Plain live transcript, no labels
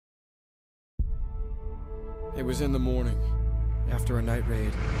It was in the morning, after a night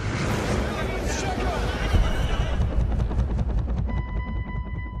raid.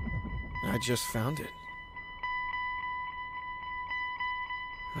 I just found it.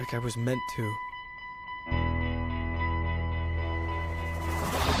 Like I was meant to.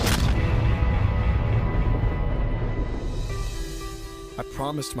 I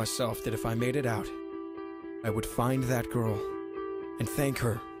promised myself that if I made it out, I would find that girl and thank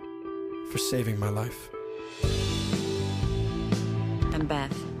her for saving my life. I'm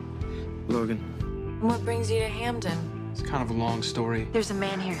Beth. Logan. What brings you to Hamden? It's kind of a long story. There's a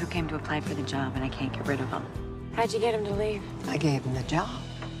man here who came to apply for the job, and I can't get rid of him. How'd you get him to leave? I gave him the job.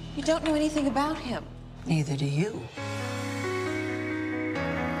 You don't know anything about him. Neither do you.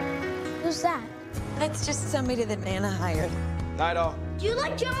 Who's that? That's just somebody that Nana hired. Night all. Do you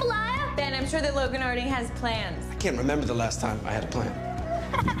like jambalaya? Ben, I'm sure that Logan already has plans. I can't remember the last time I had a plan.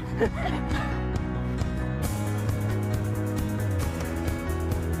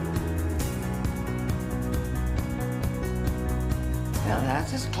 Well,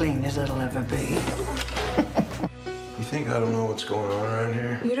 that's as clean as it'll ever be. You think I don't know what's going on around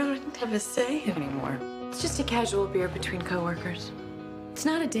here? You don't have a say anymore. It's just a casual beer between coworkers. It's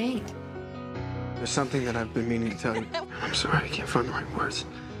not a date. There's something that I've been meaning to tell you. I'm sorry, I can't find the right words.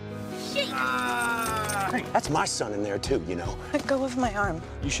 Hey, that's my son in there too, you know. Let go of my arm.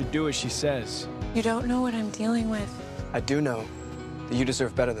 You should do as she says. You don't know what I'm dealing with. I do know that you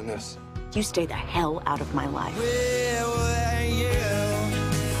deserve better than this. You stay the hell out of my life.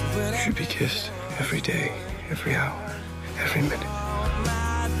 You should be kissed every day, every hour, every minute.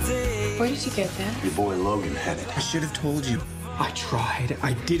 Where did you get that? Your boy Logan had it. I should have told you. I tried.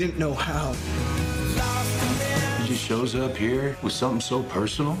 I didn't know how. He just shows up here with something so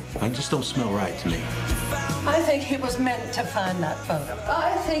personal. That just don't smell right to me. I think he was meant to find that photo.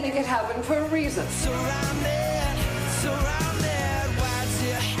 I think it happened for a reason.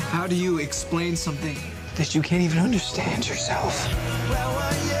 How do you explain something that you can't even understand yourself?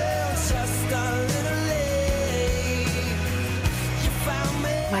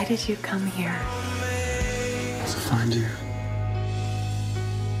 Why did you come here? To find you.